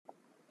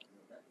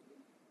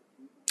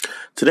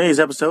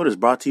Today's episode is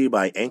brought to you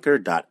by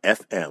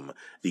Anchor.fm,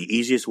 the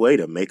easiest way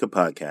to make a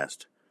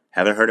podcast.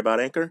 Haven't heard about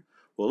Anchor?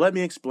 Well, let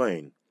me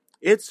explain.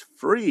 It's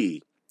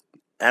free.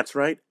 That's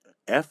right,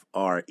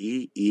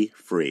 F-R-E-E,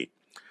 free.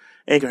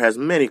 Anchor has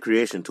many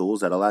creation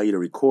tools that allow you to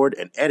record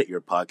and edit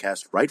your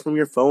podcast right from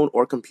your phone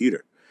or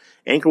computer.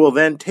 Anchor will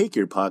then take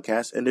your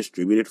podcast and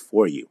distribute it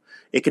for you.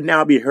 It can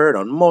now be heard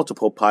on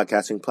multiple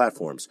podcasting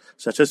platforms,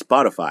 such as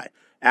Spotify,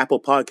 Apple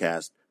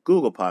Podcasts,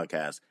 Google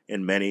Podcasts,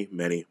 and many,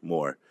 many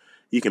more.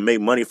 You can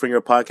make money from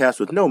your podcast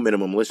with no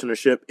minimum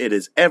listenership. It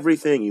is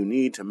everything you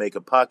need to make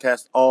a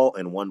podcast all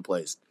in one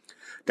place.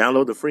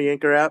 Download the free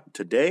Anchor app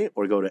today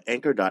or go to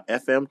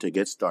Anchor.fm to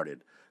get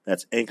started.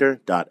 That's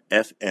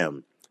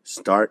Anchor.fm.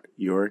 Start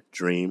your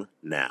dream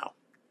now.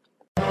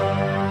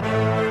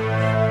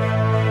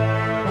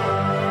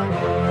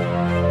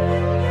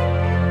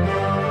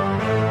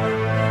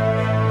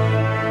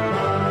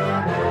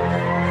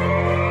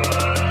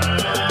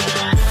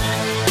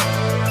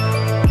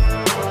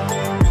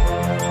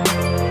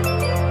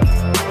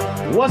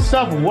 What's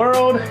up,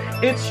 world?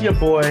 It's your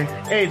boy,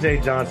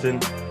 AJ Johnson,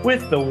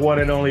 with the one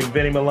and only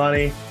Vinny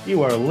Milani.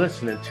 You are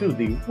listening to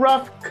The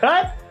Rough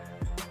Cut.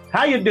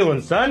 How you doing,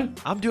 son?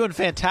 I'm doing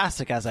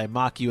fantastic as I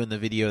mock you in the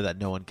video that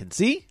no one can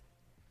see.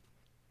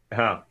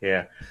 Oh,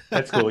 yeah.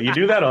 That's cool. You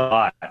do that a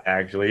lot,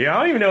 actually. I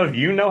don't even know if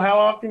you know how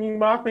often you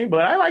mock me,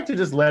 but I like to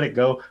just let it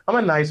go. I'm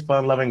a nice,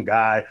 fun-loving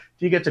guy.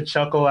 If you get to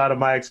chuckle out of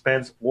my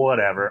expense,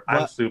 whatever.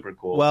 I'm super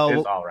cool. Well,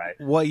 it's all right.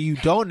 What you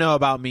don't know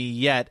about me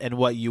yet, and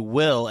what you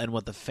will, and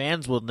what the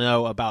fans will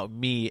know about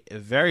me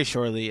very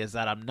shortly, is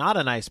that I'm not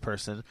a nice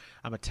person.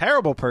 I'm a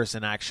terrible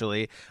person,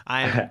 actually.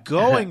 I am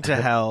going to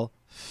hell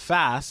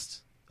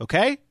fast,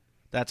 okay?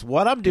 That's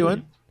what I'm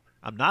doing.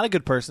 I'm not a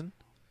good person.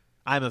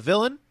 I'm a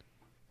villain.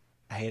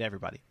 I hate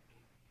everybody.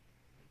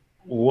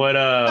 What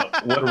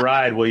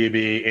ride will you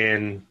be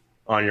in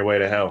on your way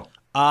to hell?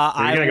 If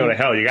you're going to go to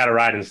hell, you got to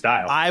ride in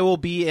style. I will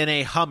be in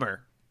a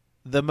Hummer,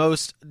 the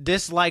most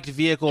disliked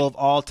vehicle of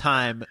all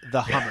time, the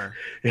Hummer.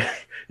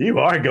 You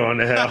are going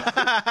to hell.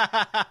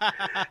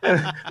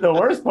 The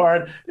worst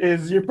part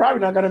is you're probably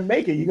not going to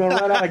make it. You're going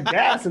to run out of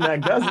gas in that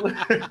guzzler.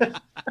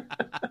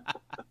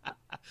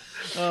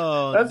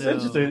 Oh, that's no.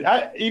 interesting.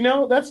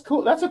 That's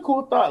cool. That's a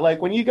cool thought. Like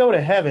when you go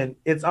to heaven,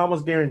 it's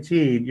almost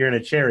guaranteed you're in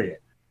a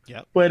chariot.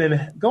 Yep. But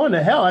in going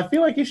to hell, I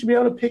feel like you should be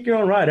able to pick your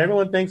own ride.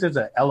 Everyone thinks it's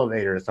an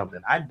elevator or something.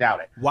 I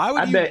doubt it. Why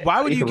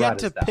would you get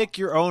to pick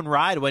your own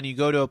ride when you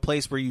go to a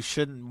place where you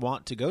shouldn't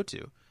want to go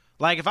to?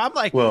 Like if I'm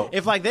like,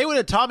 if like they would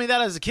have taught me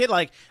that as a kid,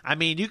 like, I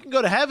mean, you can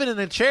go to heaven in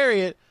a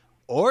chariot,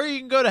 or you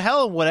can go to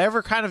hell in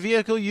whatever kind of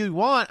vehicle you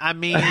want. I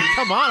mean,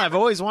 come on. I've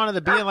always wanted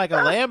to be in like a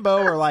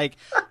Lambo or like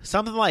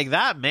something like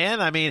that, man.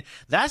 I mean,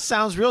 that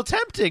sounds real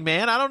tempting,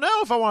 man. I don't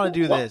know if I want to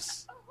do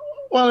this.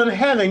 Well, in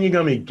heaven, you're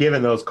going to be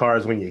given those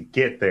cars when you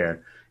get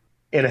there.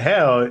 In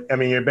hell, I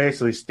mean, you're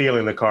basically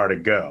stealing the car to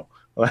go.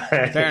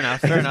 Fair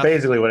enough. It's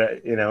basically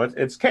what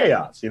it's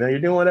chaos. You're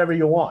doing whatever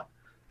you want.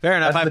 Fair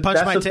enough.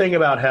 That's the thing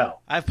about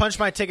hell. I've punched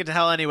my ticket to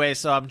hell anyway,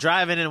 so I'm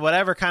driving in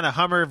whatever kind of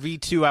Hummer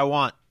V2 I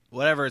want,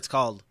 whatever it's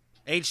called.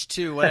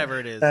 H2, whatever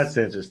it is. That's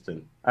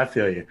interesting. I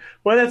feel you.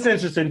 Well, that's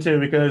interesting, too,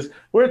 because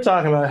we're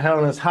talking about hell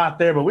and it's hot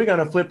there, but we're going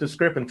to flip the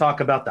script and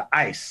talk about the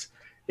ice.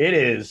 It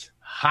is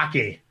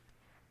hockey.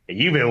 And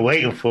you've been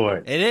waiting for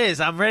it. It is.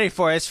 I'm ready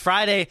for it. It's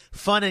Friday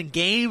fun and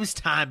games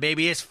time,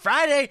 baby. It's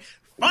Friday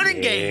fun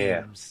and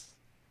games.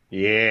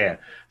 Yeah.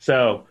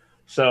 So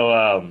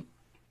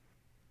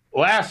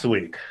last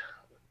week,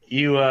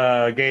 you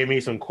gave me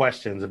some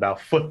questions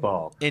about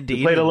football. Indeed.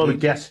 We played a little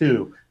Guess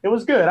Who. It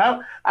was good.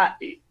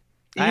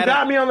 You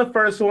got me on the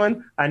first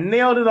one. I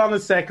nailed it on the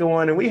second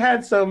one, and we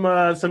had some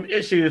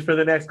issues for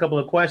the next couple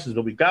of questions,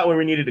 but we got where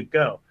we needed to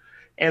go.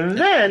 And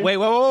then whoa. You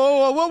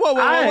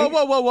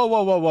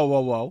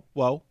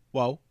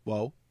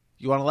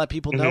want to let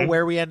people know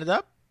where we ended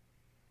up?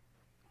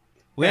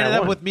 We ended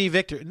up with me,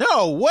 Victor.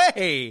 No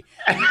way!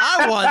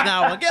 I won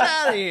that one. Get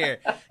out of here.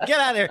 Get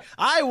out of here.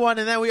 I won,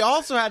 and then we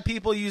also had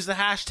people use the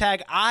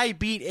hashtag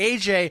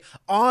 #IBeatAJ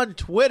on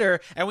Twitter,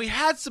 and we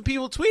had some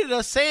people tweeted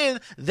us saying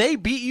they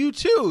beat you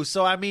too.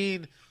 So, I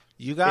mean,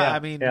 you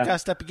got you got to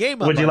step your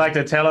game up. Would you like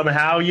to tell them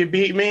how you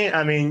beat me?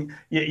 I mean,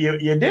 you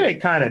did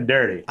it kind of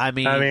dirty. I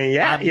mean, you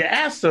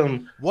asked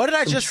some. What did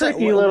I just say?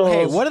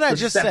 What did I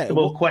just say?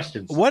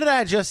 Questions. What did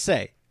I just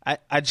say?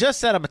 I just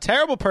said I'm a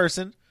terrible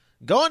person,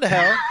 going to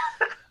hell.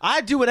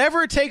 I do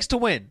whatever it takes to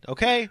win,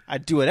 okay? I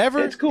do whatever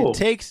it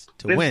takes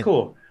to win. It's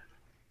cool.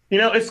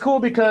 It's cool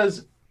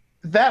because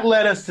that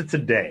led us to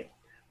today,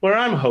 where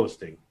I'm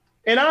hosting,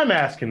 and I'm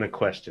asking the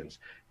questions.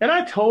 And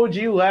I told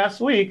you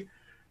last week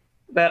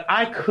that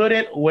I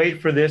couldn't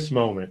wait for this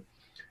moment.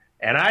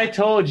 And I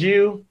told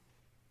you,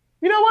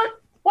 you know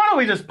what? Why don't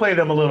we just play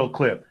them a little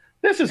clip?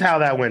 This is how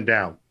that went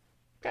down.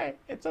 Okay,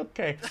 it's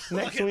okay.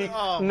 Next week,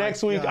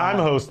 I'm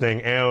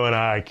hosting, and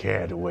I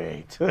can't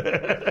wait.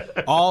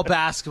 All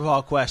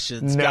basketball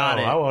questions. No, Got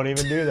it. I won't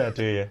even do that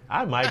to you.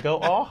 I might go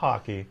all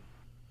hockey.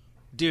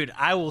 Dude,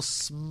 I will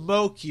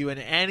smoke you in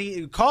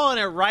any... Calling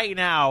it right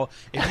now.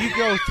 If you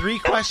go 3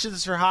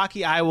 questions for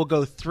hockey, I will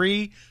go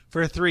 3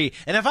 for 3.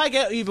 And if I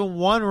get even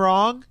one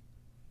wrong,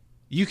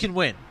 you can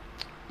win.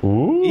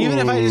 Ooh. Even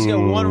if I just get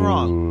one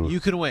wrong, you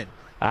can win.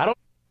 I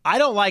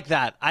don't like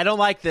that. I don't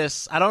like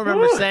this. I don't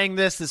remember saying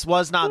this. This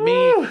was not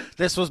me.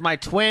 This was my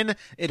twin.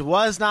 It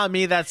was not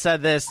me that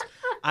said this.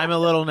 I'm a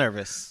little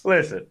nervous.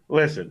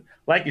 Listen.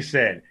 Like you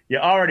said, you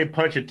already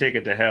punched a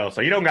ticket to hell, so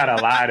you don't got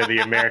to lie to the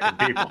American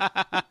people.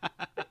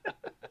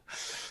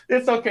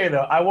 It's okay, though.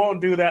 I won't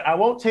do that. I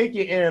won't take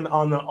you in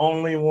on the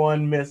only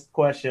one missed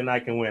question I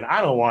can win.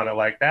 I don't want it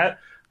like that.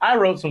 I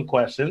wrote some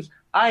questions.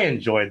 I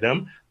enjoyed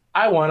them.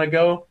 I want to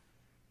go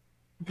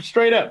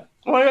straight up.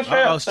 I want to go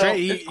straight up. So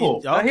it's cool.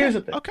 Okay. Now, here's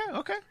the thing.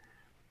 Okay.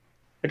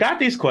 I got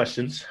these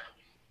questions,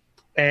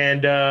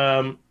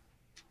 and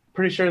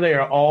pretty sure they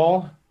are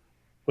all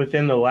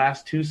within the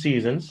last 2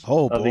 seasons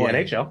of the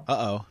NHL.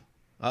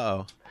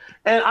 Uh-oh.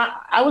 And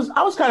I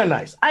was kind of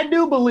nice. I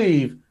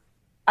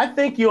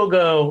think you'll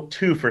go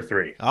 2 for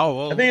 3. Oh,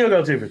 well. I think you'll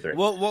go 2 for 3.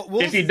 Well,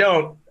 if you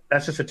don't,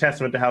 that's just a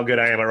testament to how good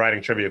I am at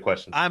writing trivia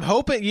questions. I'm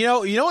hoping, you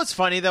know what's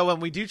funny though,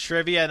 when we do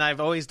trivia, and I've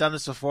always done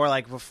this before,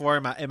 like before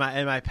in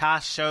my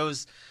past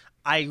shows,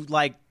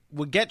 I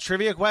would get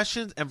trivia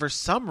questions, and for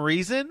some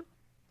reason,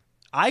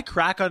 I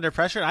crack under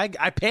pressure. I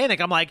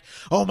panic. I'm like,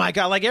 oh my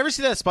God. Like, you ever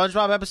see that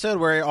SpongeBob episode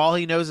where all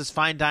he knows is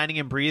fine dining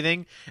and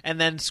breathing? And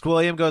then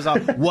Squilliam goes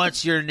off,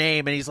 what's your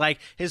name? And he's like,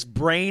 his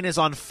brain is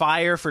on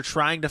fire for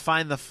trying to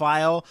find the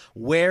file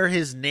where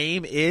his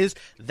name is.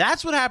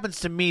 That's what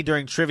happens to me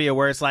during trivia,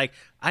 where it's like,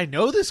 I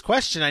know this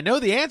question. I know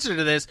the answer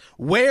to this.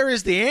 Where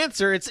is the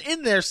answer? It's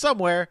in there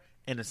somewhere.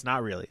 And it's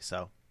not really.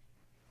 So.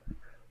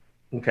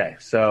 Okay.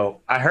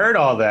 So I heard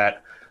all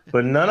that.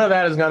 But none of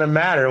that is going to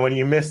matter when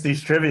you miss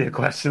these trivia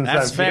questions.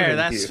 That's fair.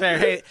 That's fair.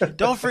 Hey,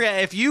 don't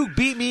forget, if you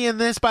beat me in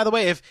this, by the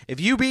way, if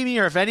you beat me,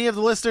 or if any of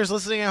the listeners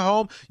listening at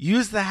home,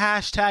 use the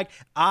hashtag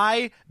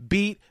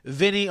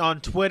 #IBeatVinny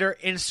on Twitter,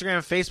 Instagram,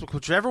 Facebook,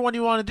 whichever one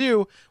you want to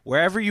do.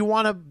 Wherever you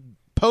want to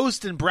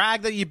post and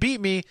brag that you beat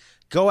me,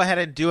 go ahead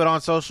and do it on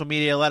social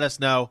media. Let us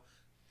know.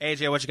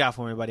 AJ, what you got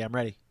for me, buddy? I'm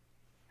ready.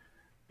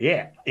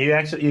 Yeah,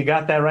 you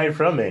got that right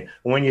from me.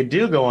 When you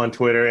do go on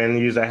Twitter and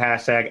use the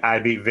hashtag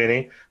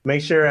 #IBeatVinny,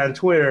 make sure on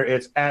Twitter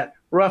it's at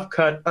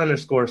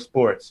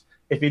 @roughcut_sports.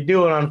 If you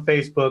do it on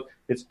Facebook,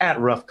 it's at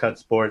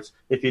 @roughcutsports.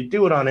 If you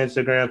do it on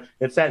Instagram,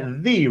 it's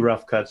at the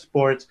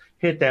 @roughcutsports.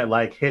 Hit that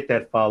like, hit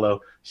that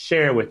follow,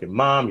 share it with your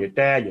mom, your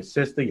dad, your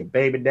sister, your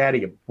baby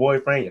daddy, your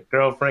boyfriend, your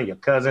girlfriend, your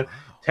cousin.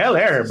 Tell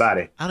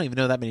everybody. I don't even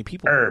know that many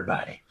people.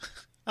 Everybody.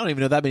 I don't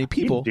even know that many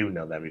people. You do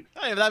know that many. I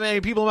don't have that many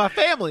people in my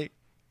family.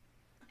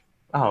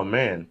 Oh,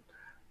 man.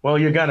 Well,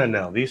 you're going to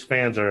know. These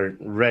fans are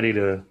ready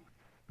to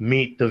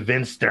meet the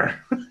Vinster.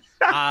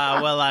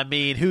 Well, I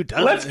mean, who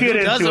doesn't? Let's get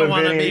into it,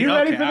 Vinny. Are you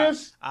ready for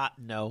this?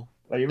 No.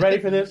 Are you ready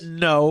for this?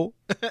 No.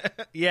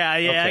 Yeah.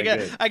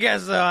 Okay, I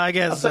guess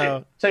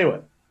so. Tell you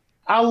what.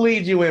 I'll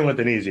lead you in with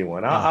an easy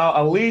one.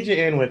 I'll lead you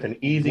in with an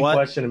easy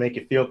question to make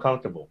you feel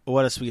comfortable.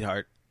 What a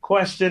sweetheart.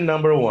 Question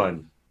number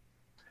 1.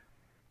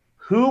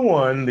 Who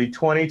won the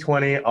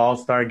 2020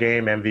 All-Star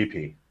Game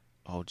MVP?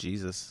 Oh,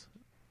 Jesus.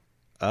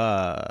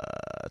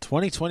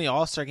 2020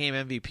 All-Star Game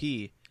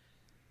MVP.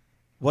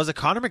 Was it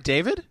Connor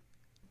McDavid?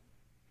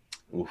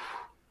 Oof,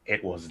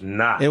 it was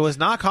not. It was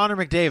not Connor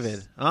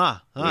McDavid.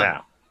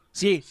 No.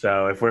 See.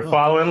 So if we're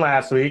following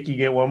last week, you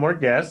get one more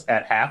guess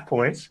at half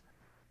points,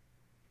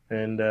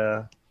 and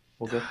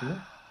we'll go from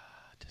there.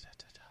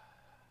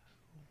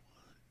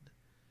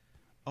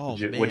 Oh,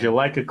 would you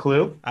like a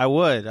clue? I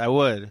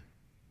would.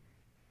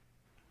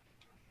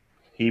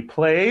 He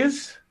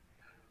plays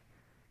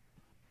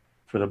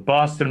for the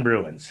Boston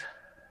Bruins.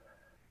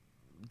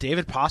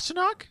 David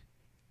Pastrnak?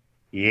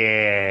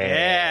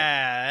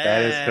 Yeah.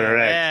 That is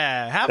correct.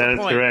 Yeah. That is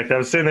correct. I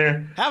was sitting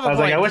there. I was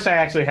like, I wish I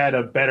actually had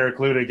a better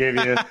clue to give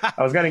you.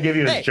 I was going to give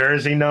you his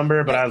jersey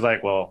number, but I was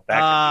like, well,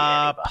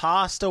 that could be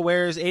Pasta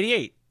wears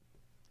 88.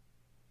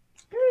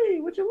 Hey,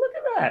 would you look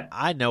at that?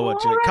 I know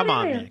what you're. Come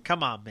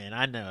on, man.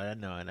 I know.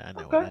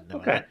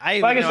 Okay. I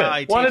like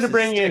I said, wanted to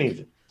bring you in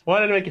easy.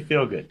 Wanted to make you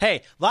feel good.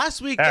 Hey, last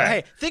week. Right.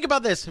 Hey, think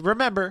about this.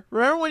 Remember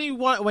when you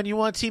want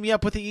to team me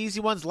up with the easy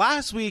ones?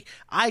 Last week,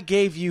 I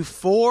gave you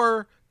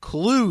 4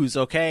 clues.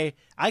 Okay,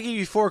 I gave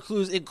you 4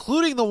 clues,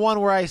 including the one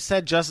where I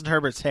said Justin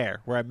Herbert's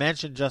hair, where I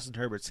mentioned Justin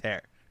Herbert's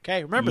hair.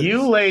 Okay, remember you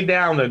this. laid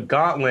down the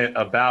gauntlet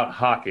about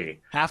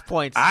hockey. Half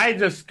points. I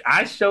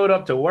showed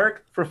up to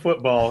work for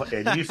football,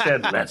 and you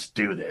said, "Let's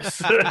do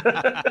this."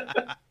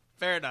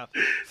 Fair enough.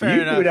 You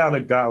threw down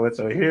the gauntlet,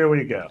 so here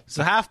we go.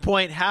 So half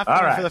point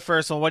right. For the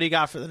first one. What do you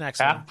got for the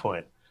next one? Half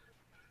point.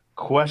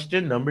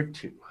 Question number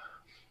 2.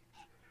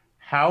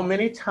 How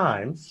many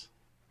times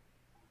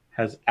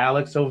has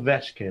Alex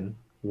Ovechkin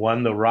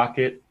won the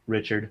Rocket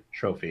Richard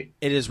Trophy?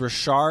 It is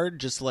Richard.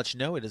 Just to let you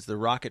know, it is the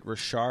Rocket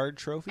Richard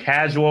Trophy.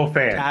 Casual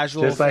fan.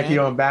 Just like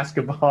you on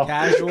basketball.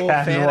 Casual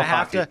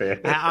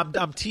fan.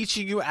 I'm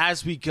teaching you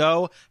as we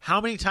go.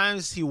 How many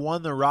times he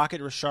won the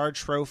Rocket Richard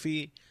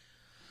Trophy?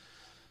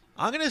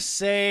 I'm going to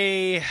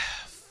say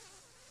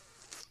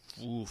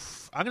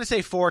Oof. I'm going to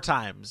say 4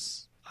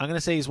 times. I'm going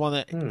to say he's won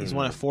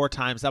it 4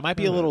 times. That might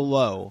be a little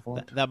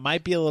low. That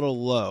might be a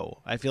little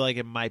low. I feel like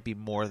it might be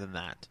more than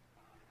that.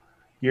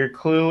 Your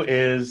clue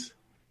is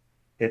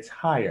it's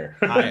higher.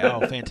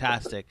 Oh,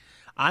 fantastic.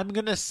 I'm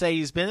going to say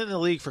he's been in the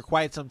league for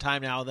quite some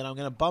time now. Then I'm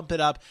going to bump it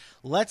up.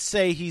 Let's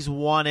say he's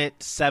won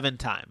it 7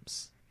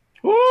 times.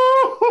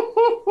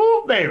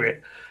 Woo, baby.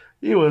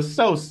 He was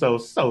so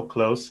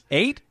close.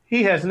 8?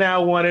 He has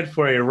now won it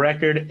for a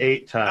record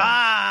 8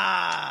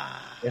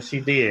 times. Yes, he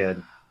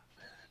did.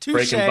 Touché.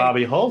 Breaking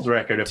Bobby Hull's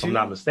record, if I'm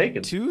not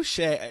mistaken.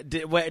 Touche.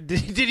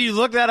 Did you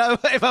look that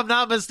up? If I'm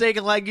not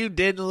mistaken, like you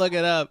didn't look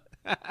it up.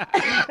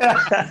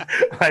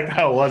 Like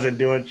I wasn't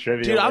doing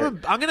trivia. Dude,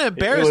 I'm gonna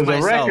embarrass myself. It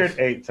was a record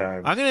 8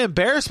 times. I'm gonna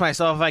embarrass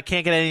myself if I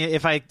can't get any.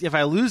 If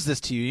I lose this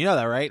to you, you know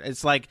that, right?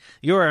 It's like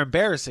you are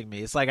embarrassing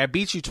me. It's like I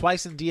beat you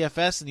twice in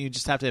DFS, and you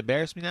just have to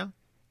embarrass me now.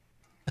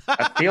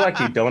 I feel like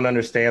you don't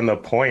understand the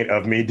point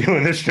of me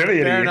doing this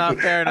trivia. Fair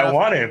enough. I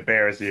want to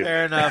embarrass you.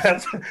 Fair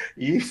enough.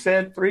 You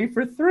said 3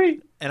 for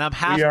 3, and I'm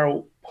half. We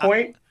are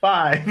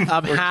 0.5.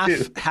 I'm for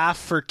half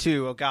for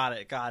 2. Oh, got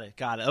it.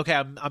 Okay,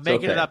 I'm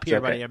making it up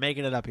here, buddy. I'm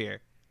making it up here.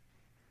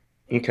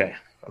 Okay,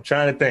 I'm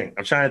trying to think.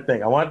 I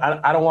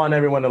don't want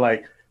everyone to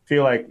like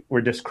feel like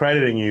we're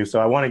discrediting you, so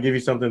I want to give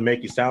you something to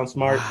make you sound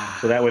smart. Wow.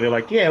 So that way they're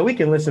like, yeah, we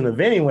can listen to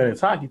Vinny when it's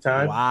hockey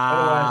time. Wow.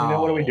 Otherwise,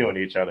 what are we doing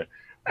to each other?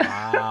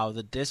 Wow,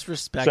 the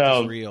disrespect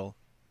is real.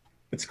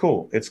 It's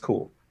cool.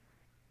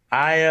 I'm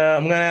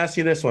going to ask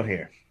you this one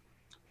here.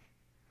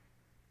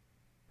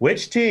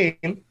 Which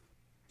team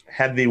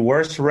had the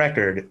worst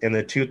record in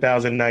the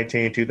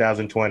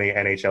 2019-2020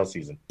 NHL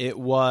season? It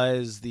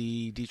was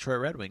the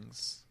Detroit Red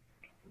Wings.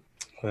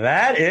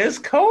 That is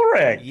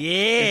correct.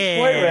 Yeah.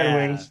 Detroit Red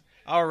Wings.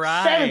 All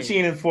right.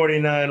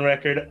 17-49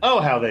 record. Oh,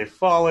 how they've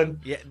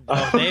fallen. Yeah,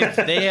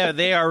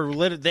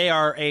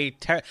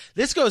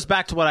 This goes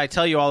back to what I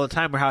tell you all the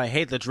time, how I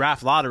hate the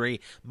draft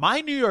lottery.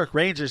 My New York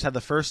Rangers had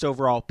the first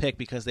overall pick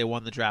because they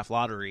won the draft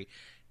lottery,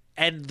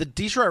 and the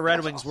Detroit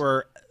Red Wings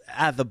were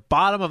at the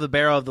bottom of the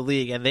barrel of the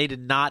league, and they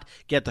did not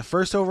get the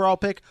first overall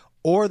pick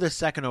or the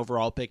second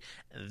overall pick.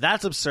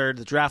 That's absurd.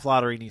 The draft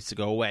lottery needs to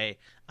go away.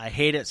 I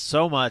hate it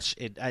so much.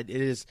 It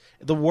is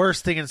the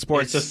worst thing in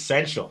sports. It's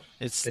essential.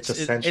 It's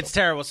essential. It's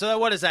terrible. So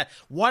what is that?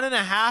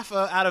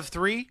 1.5 out of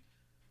 3?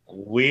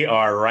 We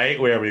are right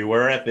where we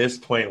were at this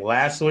point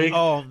last week.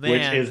 Oh, man.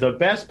 Which is the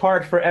best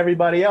part for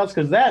everybody else,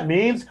 because that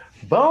means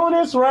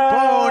bonus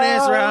round.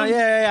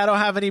 Yeah, I don't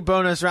have any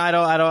bonus round.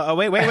 I don't. Oh,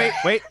 wait.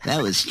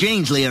 That was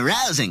strangely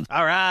arousing.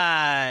 All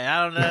right.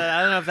 I don't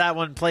know if that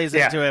one plays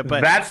into it,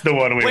 but that's the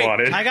one we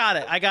wanted. I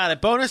got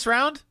it. Bonus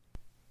round.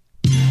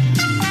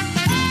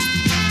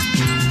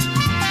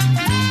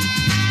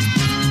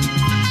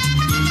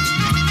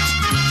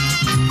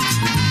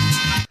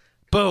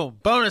 Boom.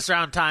 Bonus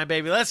round time,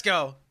 baby. Let's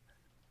go.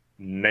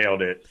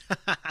 Nailed it.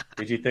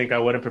 Did you think I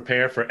wouldn't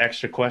prepare for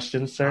extra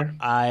questions, sir?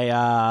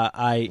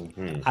 I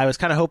was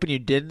kind of hoping you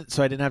didn't,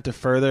 so I didn't have to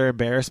further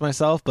embarrass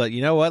myself. But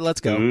you know what?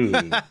 Let's go.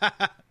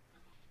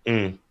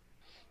 I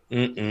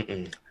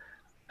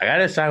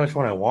gotta decide which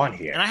one I want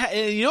here.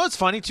 And you know what's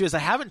funny too is I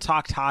haven't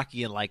talked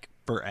hockey in like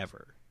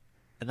forever,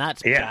 and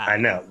that's bad. I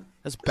know.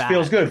 That's bad. It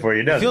feels good for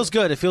you, doesn't it? Feels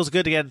good. It feels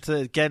good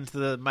to get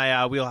into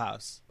my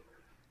wheelhouse.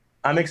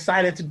 I'm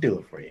excited to do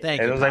it for you.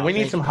 Thank you. I was like, we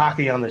need some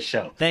hockey on the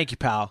show. Thank you,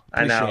 pal.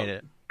 Appreciate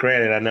it.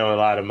 Granted, I know a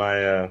lot of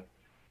my,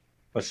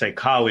 let's say,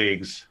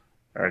 colleagues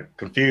are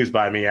confused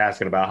by me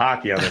asking about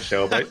hockey on the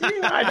show, but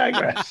I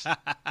digress.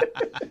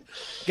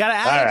 Got to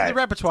add it to the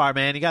repertoire,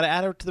 man. You got to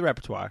add it to the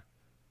repertoire.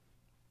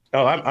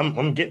 Oh,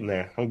 I'm getting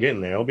there.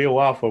 It'll be a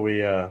while before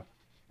we. I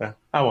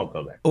won't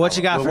go there. What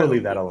you got? We'll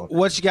leave that alone.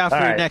 What you got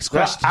for your next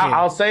question?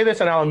 I'll say this,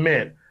 and I'll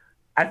admit,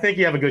 I think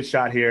you have a good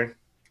shot here.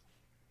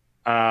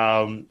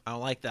 I don't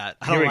like that.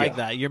 I don't like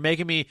that. You're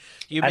making me.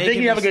 I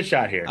think you have a good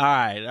shot here. All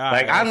right.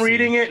 Like I'm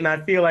reading it, and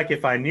I feel like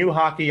if I knew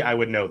hockey, I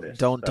would know this.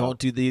 Don't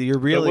do the. You're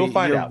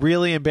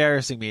really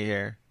embarrassing me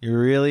here.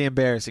 You're really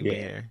embarrassing me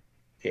here.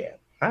 Yeah.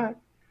 All right.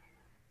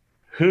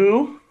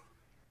 Who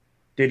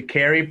did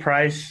Carey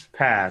Price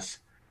pass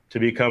to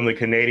become the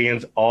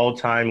Canadiens'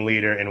 all-time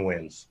leader in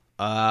wins?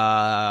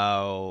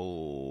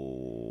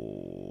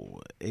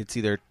 It's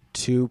either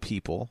 2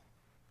 people.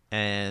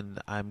 And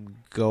I'm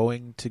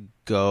going to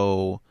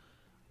go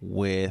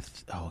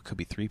with... it could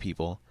be 3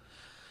 people.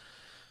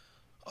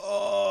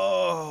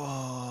 Why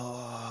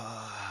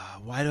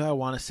do I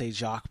want to say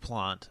Jacques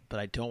Plante, but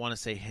I don't want to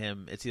say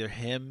him? It's either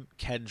him,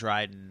 Ken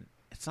Dryden.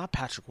 It's not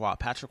Patrick Waugh.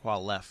 Patrick Waugh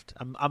left.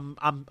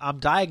 I'm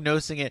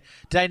diagnosing it.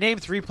 Did I name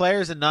 3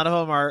 players and none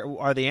of them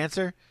are the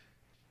answer?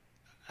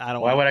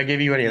 Why would I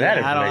give you any of that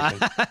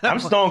information? I'm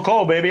Stone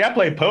Cold, baby. I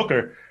play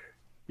poker.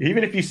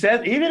 Even if you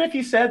said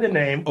the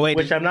name,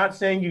 which I'm not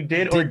saying you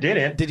did or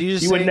didn't,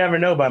 you would never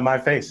know by my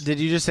face. Did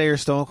you just say you're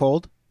Stone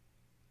Cold?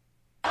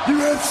 You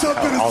had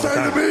something to say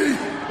to me?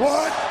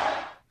 What?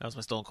 That was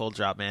my Stone Cold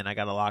drop, man. I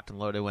got it locked and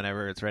loaded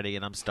whenever it's ready,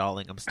 and I'm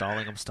stalling.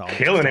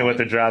 Killing it with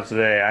the drops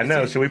today. I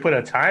know. Should we put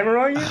a timer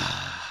on you?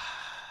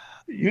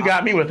 You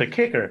got me with a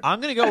kicker.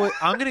 I'm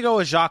gonna go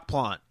with Jacques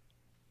Plante.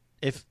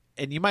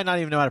 and you might not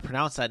even know how to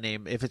pronounce that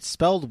name. If it's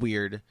spelled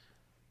weird,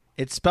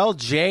 it's spelled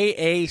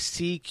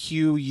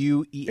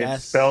Jacquues.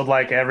 It's spelled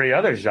like every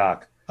other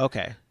Jacques.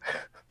 Okay.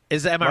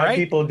 Am I right?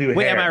 People do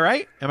Wait, hair. am I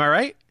right? Am I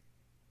right?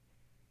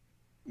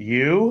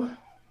 You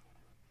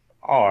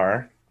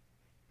are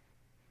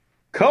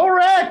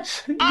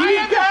correct. You got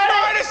it.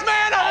 Smartest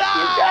man alive.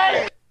 You got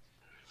it.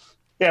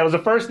 Yeah, it was the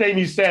first name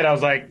you said. I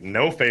was like,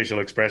 no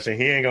facial expression.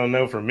 He ain't gonna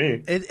know from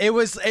me. It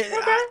was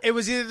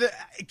either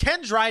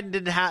Ken Dryden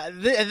didn't have,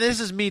 and this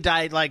is me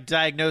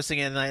diagnosing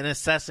and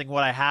assessing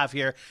what I have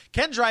here.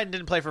 Ken Dryden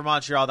didn't play for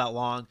Montreal that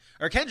long,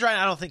 or Ken Dryden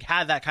I don't think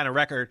had that kind of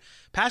record.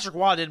 Patrick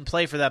Waugh didn't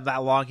play for them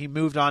that long. He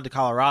moved on to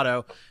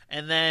Colorado,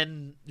 and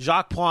then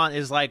Jacques Plante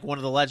is like one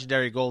of the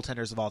legendary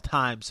goaltenders of all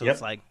time. So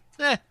It's like,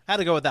 had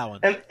to go with that one.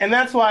 And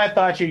that's why I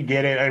thought you'd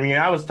get it. I mean,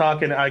 I was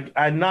talking,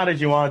 I nodded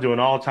you on to an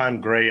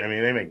all-time great. I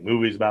mean, they make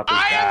movies about this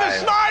guy. I am the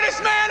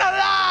smartest man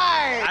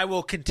alive. I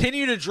will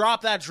continue to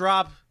drop that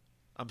drop.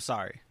 I'm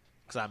sorry,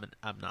 because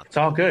I'm not. It's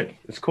all good.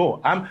 It's cool.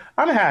 I'm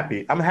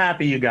happy. I'm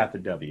happy you got the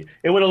W.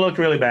 It would have looked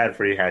really bad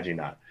for you had you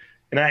not.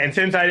 And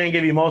since I didn't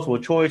give you multiple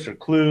choice or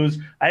clues,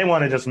 I didn't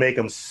want to just make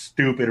them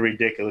stupid,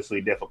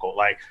 ridiculously difficult.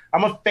 Like,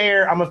 I'm a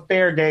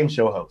fair game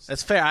show host.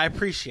 That's fair. I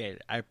appreciate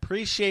it. I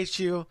appreciate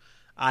you.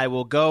 I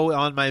will go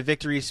on my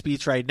victory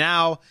speech right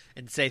now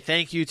and say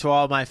thank you to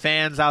all my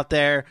fans out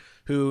there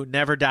who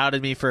never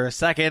doubted me for a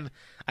second.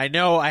 I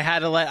know I had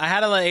to let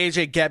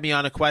AJ get me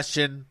on a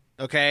question.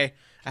 Okay,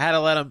 I had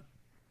to let him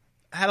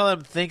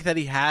think that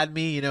he had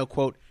me.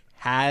 Quote,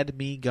 had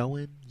me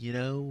going.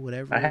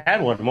 Whatever. I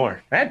had one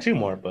more. I had two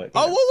more, but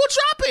well, we'll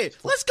drop it.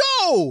 Let's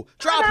go.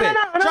 Drop it.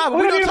 Drop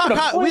it.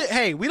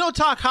 We don't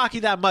talk hockey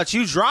that much.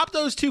 You drop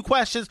those two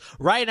questions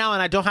right now,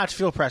 and I don't have to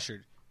feel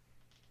pressured.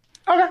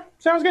 Okay,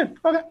 sounds good.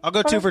 Okay, I'll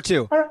go 2 for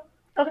 2. All right.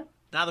 Okay.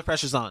 Now the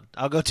pressure's on.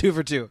 I'll go 2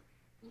 for 2.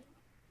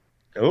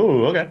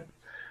 Ooh, okay.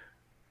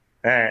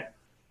 All right.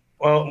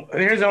 Well,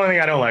 here's the only thing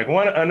I don't like.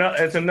 One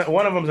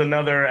of them's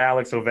another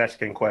Alex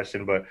Ovechkin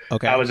question, but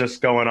okay. I was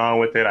just going on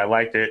with it. I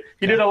liked it.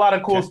 He did a lot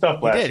of cool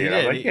stuff last year.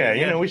 I was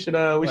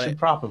like, we should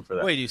prop him for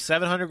that. Wait, he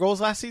 700 goals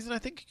last season? I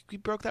think he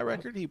broke that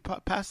record. He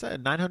passed that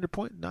at 900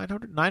 goals?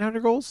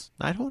 900 goals?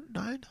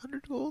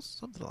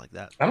 Something like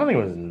that. I don't think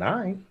it was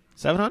 9.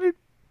 700?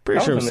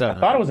 Pretty sure it was 700.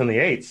 I thought it was in the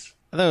 8s.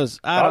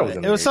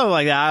 It was something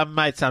like that. I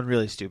might sound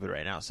really stupid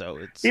right now. So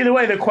it's either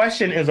way, the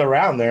question is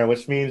around there,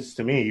 which means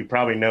to me you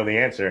probably know the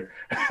answer.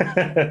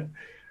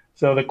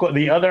 So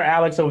the other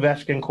Alex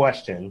Ovechkin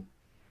question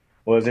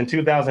was in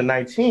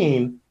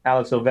 2019.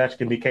 Alex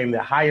Ovechkin became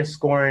the highest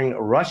scoring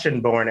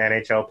Russian-born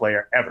NHL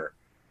player ever.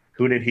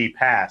 Who did he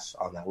pass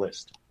on that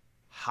list?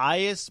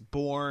 Highest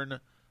born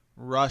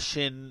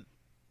Russian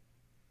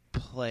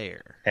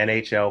player.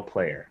 NHL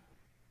player.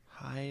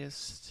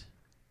 Highest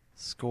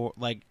score,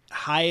 like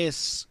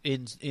highest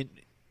in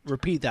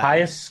repeat that.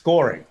 Highest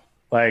scoring,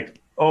 like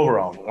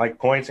overall, like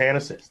points and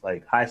assists,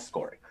 like highest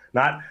scoring.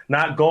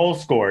 Not goals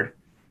scored,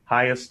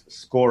 highest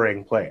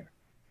scoring player.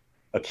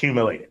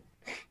 Accumulated.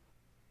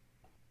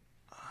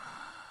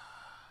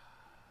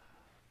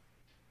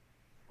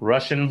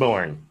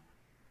 Russian-born.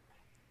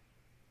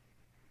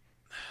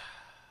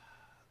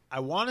 I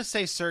want to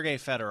say Sergei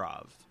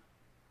Fedorov.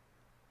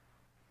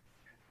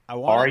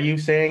 Are you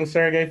saying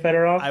Sergei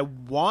Fedorov? I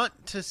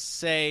want to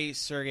say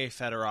Sergei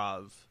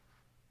Fedorov,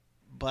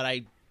 but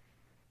okay,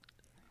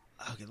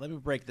 let me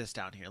break this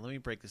down here.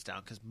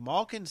 Because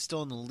Malkin's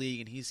still in the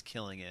league and he's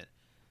killing it.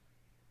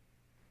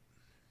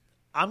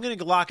 I'm going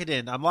to lock it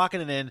in. I'm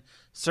locking it in.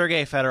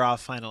 Sergei Fedorov,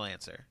 final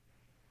answer.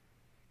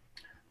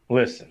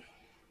 Listen.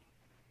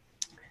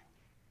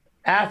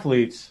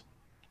 Athletes,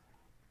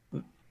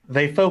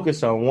 they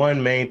focus on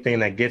one main thing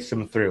that gets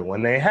them through.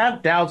 When they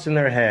have doubts in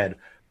their head,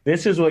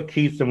 this is what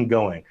keeps them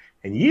going.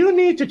 And you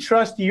need to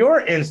trust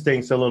your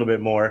instincts a little bit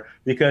more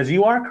because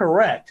you are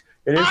correct.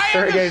 It is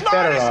Sergei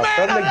Fedorov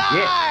from the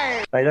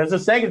get. Like, that's the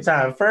second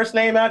time. First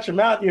name out your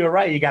mouth, you were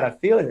right. You got to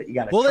feel it. You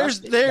got to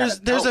trust it.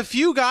 There's a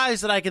few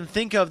guys that I can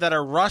think of that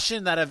are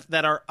Russian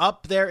that are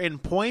up there in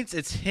points.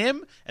 It's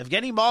him,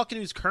 Evgeny Malkin,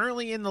 who's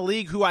currently in the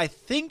league, who I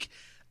think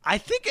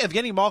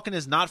Evgeny Malkin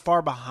is not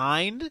far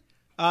behind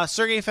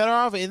Sergei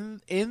Fedorov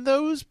in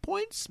those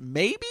points.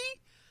 Maybe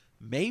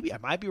I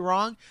might be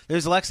wrong.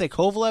 There's Alexei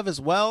Kovalev as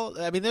well.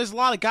 I mean, there's a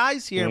lot of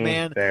guys here,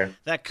 man,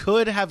 that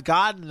could have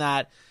gotten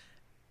that.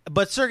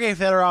 But Sergei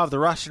Fedorov, the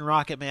Russian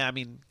Rocket, man. I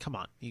mean, come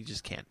on, you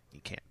just can't.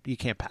 You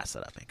can't pass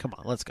that up, man. Come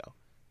on, let's go.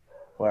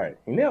 All right,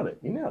 you nailed it.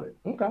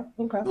 Okay.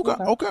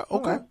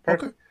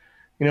 Okay.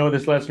 You know what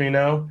this lets me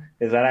know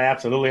is that I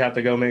absolutely have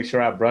to go make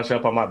sure I brush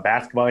up on my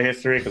basketball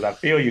history because I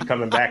feel you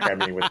coming back at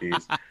me with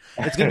these.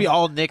 It's gonna be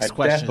all Knicks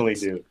questions. Definitely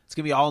do. It's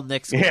gonna be all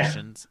Knicks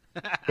questions.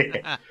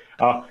 Yeah.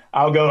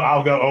 I'll go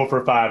 0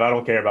 for 5. I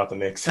don't care about the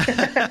Knicks.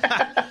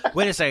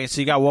 Wait a second. So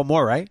you got one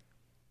more, right?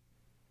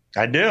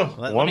 I do.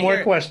 One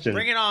more question.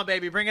 Bring it on,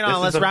 baby. Bring it on.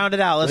 Let's round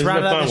it out. Let's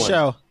round out the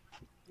show.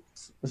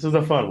 This is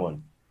a fun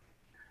one.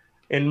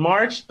 In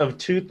March of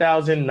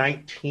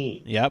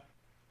 2019,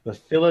 the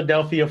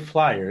Philadelphia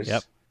Flyers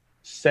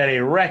set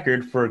a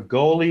record for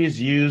goalies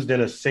used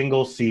in a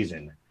single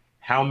season.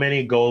 How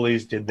many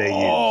goalies did they use?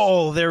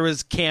 Oh, there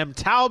was Cam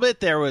Talbot.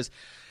 There was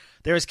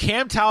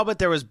Cam Talbot.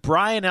 There was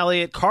Brian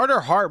Elliott. Carter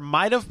Hart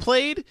might have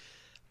played.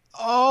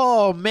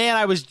 Oh, man,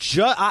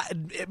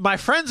 my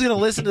friend's going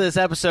to listen to this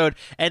episode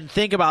and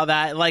think about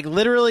that. Like,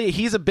 literally,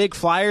 he's a big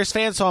Flyers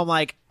fan, so I'm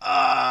like,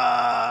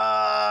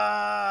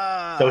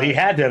 So he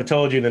had to have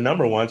told you the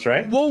number once,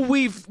 right? Well,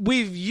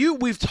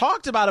 we've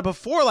talked about it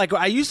before. Like,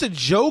 I used to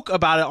joke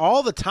about it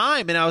all the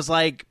time, and I was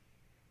like,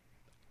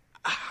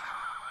 I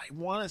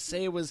want to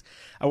say it was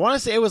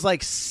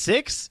like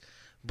 6,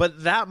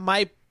 but that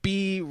might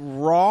be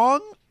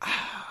wrong.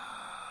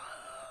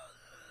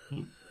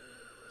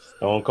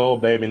 Stone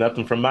cold, baby.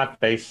 Nothing from my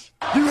face.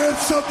 You had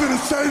something to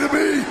say to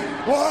me?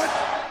 What?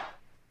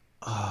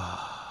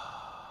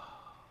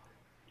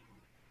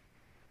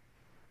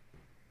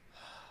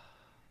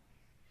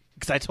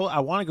 Because I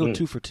want to go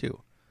 2 for 2.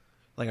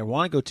 Like, I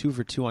want to go 2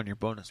 for 2 on your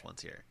bonus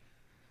ones here.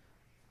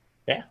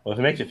 Yeah, well, if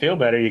it makes you feel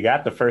better, you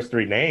got the first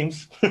 3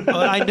 names.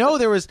 I know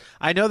there was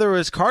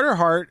Carter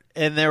Hart,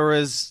 and there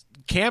was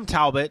Cam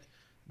Talbot.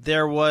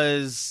 There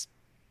was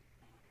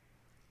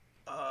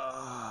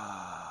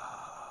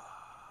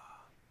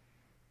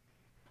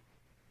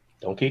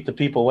Don't keep the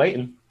people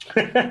waiting.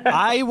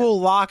 I will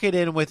lock it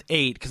in with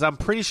 8 because I'm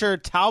pretty sure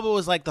Talbot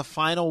was like the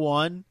final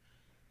one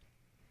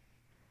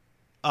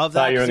of that.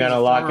 I thought you were going to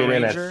lock it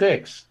in at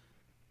 6.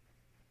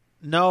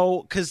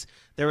 No, because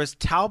there was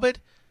Talbot.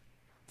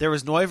 There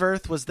was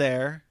Neuwirth was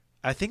there.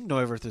 I think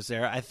Neuwirth was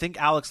there. I think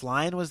Alex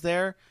Lyon was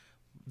there.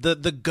 The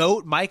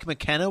GOAT, Mike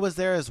McKenna, was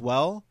there as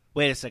well.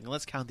 Wait a second.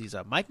 Let's count these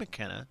up. Mike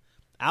McKenna,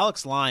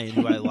 Alex Lyon,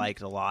 who I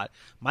liked a lot,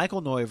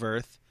 Michael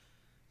Neuwirth,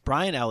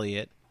 Brian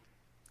Elliott,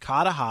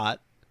 Kata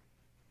Hot,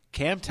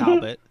 Cam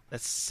Talbot.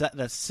 That's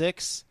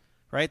 6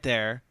 right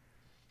there.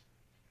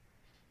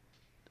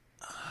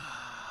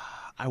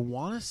 I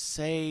want to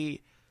say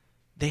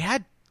they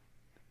had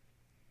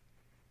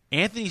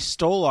Anthony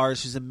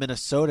Stolarz, who's in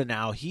Minnesota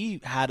now.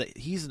 He's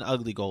an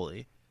ugly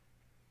goalie.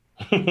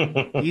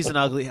 He's an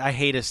ugly. I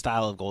hate his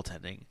style of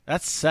goaltending.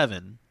 That's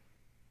 7.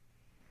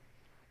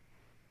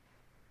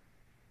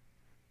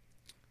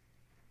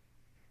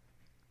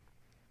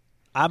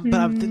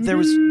 There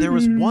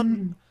was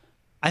one.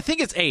 I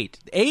think it's 8.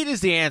 8 is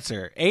the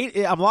answer.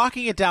 8. I'm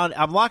locking it down.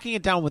 I'm locking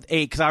it down with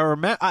 8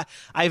 because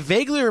I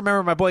vaguely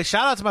remember my boy.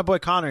 Shout out to my boy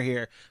Connor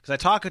here because I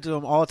talk to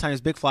him all the time. He's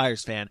a big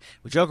Flyers fan.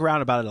 We joke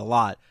around about it a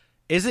lot.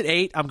 Is it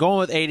 8? I'm going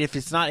with 8. If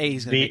it's not 8,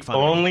 he's going to make fun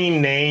of me. The only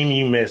name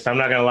you missed. I'm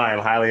not going to lie. I'm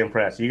highly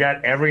impressed. You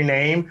got every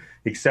name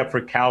except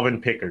for Calvin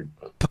Pickard.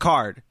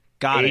 Picard.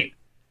 Got 8. it.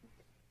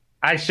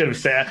 I should have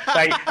said,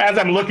 like, as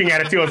I'm looking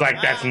at it too, I was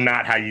like, that's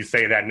not how you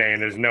say that name.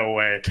 There's no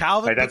way.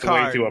 Calvin that's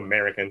Picard. Way too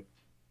American.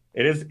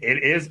 It is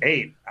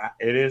 8.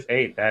 It is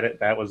 8.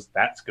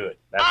 That's good.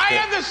 I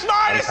am the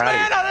smartest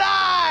man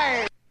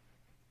alive.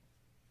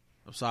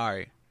 I'm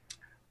sorry.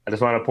 I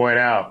just want to point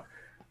out,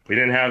 we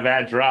didn't have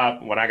that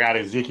drop when I got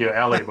Ezekiel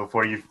Elliott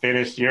before you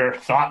finished your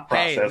thought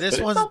process. Hey,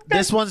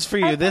 this one's for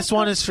you. This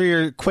one is for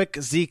your quick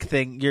Zeke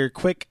thing, your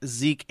quick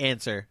Zeke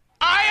answer.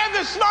 I am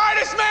the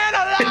smartest man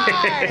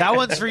alive. That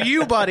one's for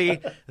you,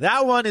 buddy.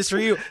 That one is for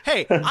you.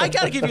 Hey, I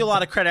got to give you a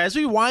lot of credit. As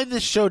we wind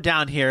this show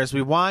down here, as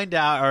we wind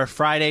out our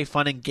Friday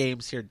fun and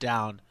games here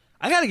down,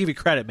 I got to give you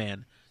credit,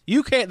 man.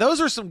 Those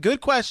are some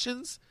good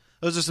questions.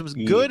 Those are some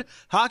good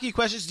hockey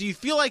questions. Do you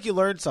feel like you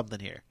learned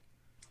something here?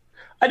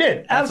 I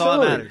did. That's absolutely.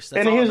 all that matters.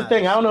 And here's the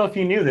thing. I don't know if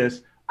you knew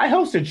this. I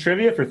hosted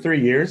trivia for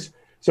 3 years.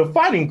 So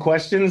finding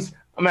questions,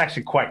 I'm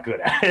actually quite good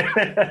at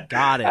it.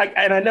 Got it.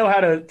 And I know how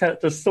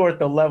to sort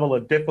the level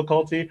of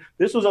difficulty.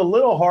 This was a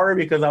little harder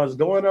because I was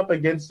going up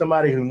against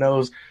somebody who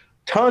knows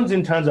tons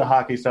and tons of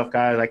hockey stuff,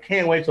 guys. I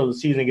can't wait till the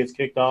season gets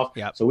kicked off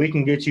so we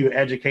can get you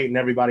educating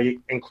everybody,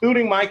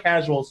 including my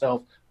casual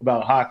self,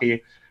 about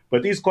hockey.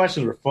 But these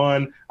questions were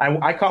fun.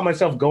 I caught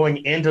myself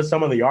going into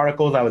some of the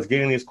articles I was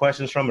getting these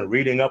questions from and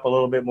reading up a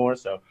little bit more.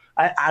 So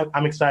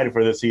I'm excited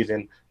for this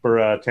season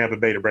for Tampa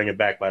Bay to bring it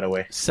back, by the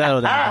way.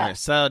 Settle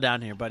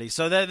down here, buddy.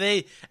 So that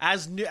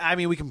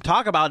we can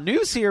talk about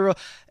news here.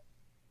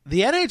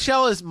 The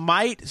NHL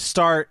might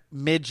start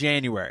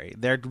mid-January.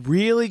 They're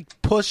really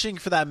pushing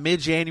for that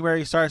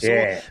mid-January start.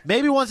 So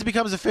maybe once it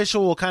becomes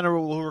official,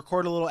 we'll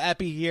record a little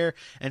epi here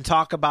and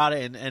talk about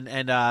it and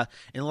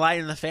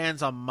enlighten the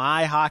fans on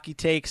my hockey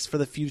takes for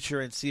the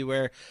future and see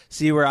where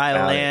I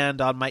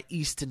land on my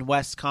East and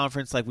West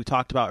conference like we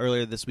talked about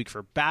earlier this week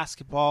for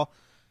basketball.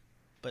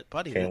 But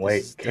buddy, can't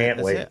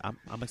wait.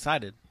 I'm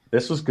excited.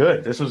 This was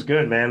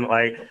good, man.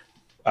 Like.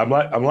 I'm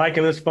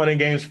liking this Fun and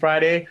Games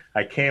Friday.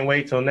 I can't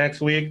wait till next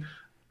week.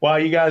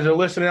 While you guys are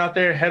listening out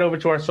there, head over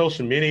to our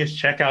social medias.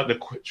 Check out the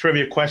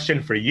trivia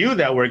question for you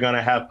that we're going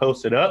to have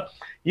posted up.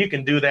 You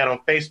can do that on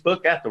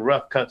Facebook at The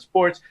Rough Cut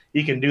Sports.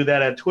 You can do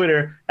that at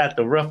Twitter at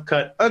The Rough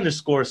Cut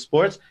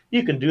 _sports.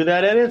 You can do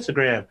that at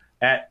Instagram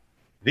at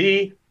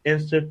The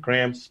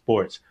Instagram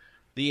Sports.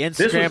 The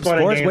Instagram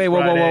Sports? Wait,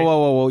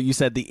 whoa. You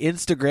said The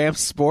Instagram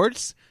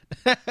Sports?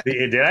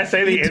 Did I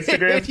say the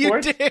Instagram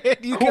Sports? You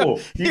did.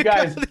 Cool. You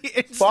guys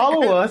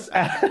follow us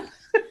at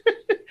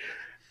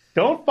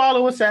Don't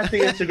follow us at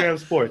the Instagram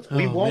Sports.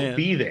 We won't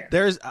be there.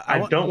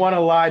 I don't want to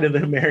lie to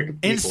the American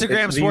people.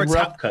 Instagram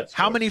Sports.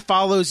 How many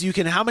follows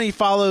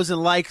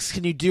and likes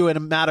can you do in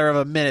a matter of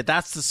a minute?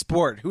 That's the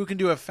sport. Who can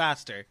do it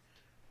faster?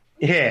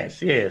 Yes.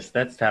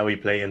 That's how we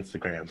play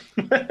Instagram.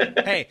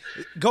 Hey,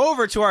 go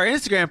over to our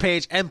Instagram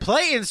page and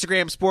play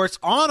Instagram Sports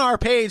on our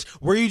page,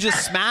 where you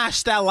just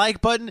smash that like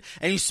button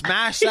and you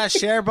smash that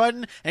share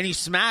button and you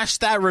smash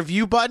that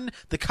review button,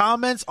 the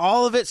comments,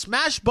 all of it.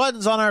 Smash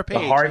buttons on our page.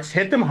 The hearts,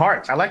 hit them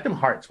hearts. I like them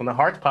hearts. When the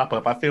hearts pop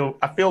up, I feel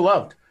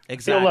loved.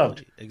 Exactly. Feel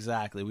loved.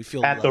 Exactly. We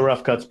feel at loved. the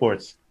Rough Cut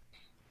Sports.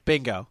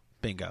 Bingo.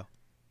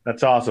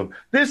 That's awesome.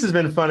 This has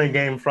been Fun and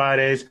Game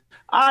Fridays.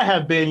 I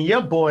have been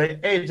your boy,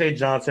 AJ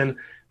Johnson.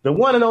 The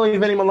one and only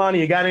Vinny Milani.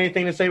 You got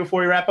anything to say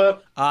before we wrap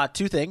up?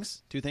 Two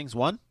things.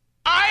 One.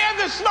 I am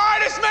the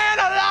smartest man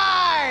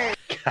alive!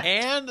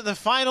 And the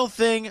final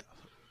thing,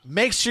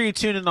 make sure you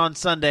tune in on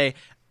Sunday.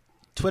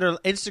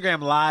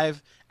 Instagram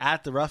Live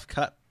at the Rough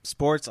Cut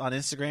Sports on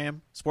Instagram.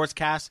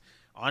 Sportscast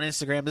on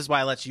Instagram. This is why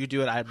I let you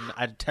do it.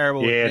 I'm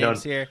terrible with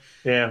names here.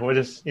 Yeah, we're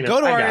just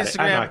go to our Instagram.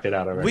 I knocked it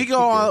out already.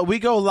 We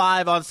go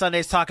live on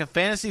Sundays talking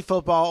fantasy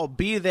football.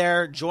 Be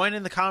there, join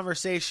in the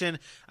conversation.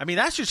 I mean,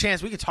 that's your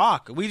chance. We can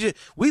talk. We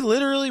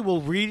literally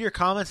will read your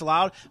comments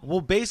aloud. We'll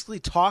basically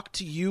talk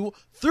to you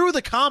through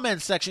the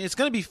comments section. It's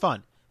going to be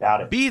fun.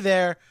 Doubt it. Be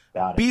there.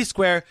 Be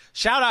square.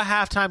 Shout out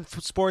Halftime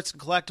Sports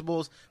and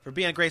Collectibles for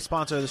being a great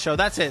sponsor of the show.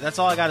 That's it. That's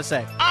all I got to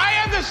say. I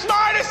am the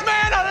smartest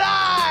man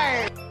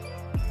alive!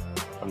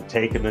 I'm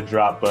taking the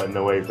drop button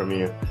away from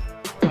you.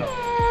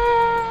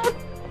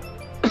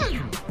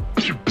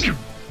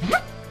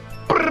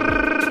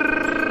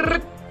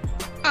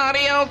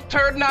 Adios,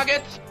 turd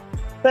nuggets.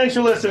 Thanks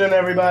for listening,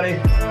 everybody.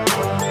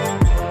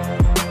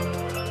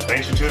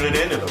 Thanks for tuning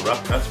in to the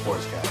Rough Cut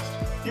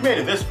Sportscast. You made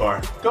it this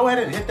far, go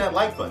ahead and hit that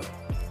like button.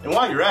 And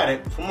while you're at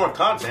it, for more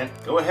content,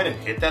 go ahead and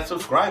hit that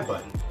subscribe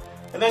button.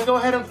 And then go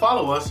ahead and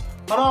follow us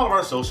on all of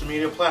our social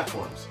media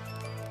platforms,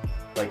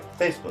 like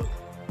Facebook,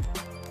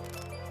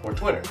 or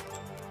Twitter,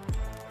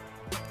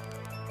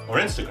 or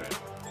Instagram.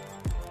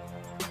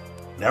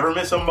 Never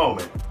miss a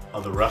moment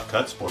of the Rough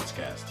Cut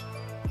Sportscast.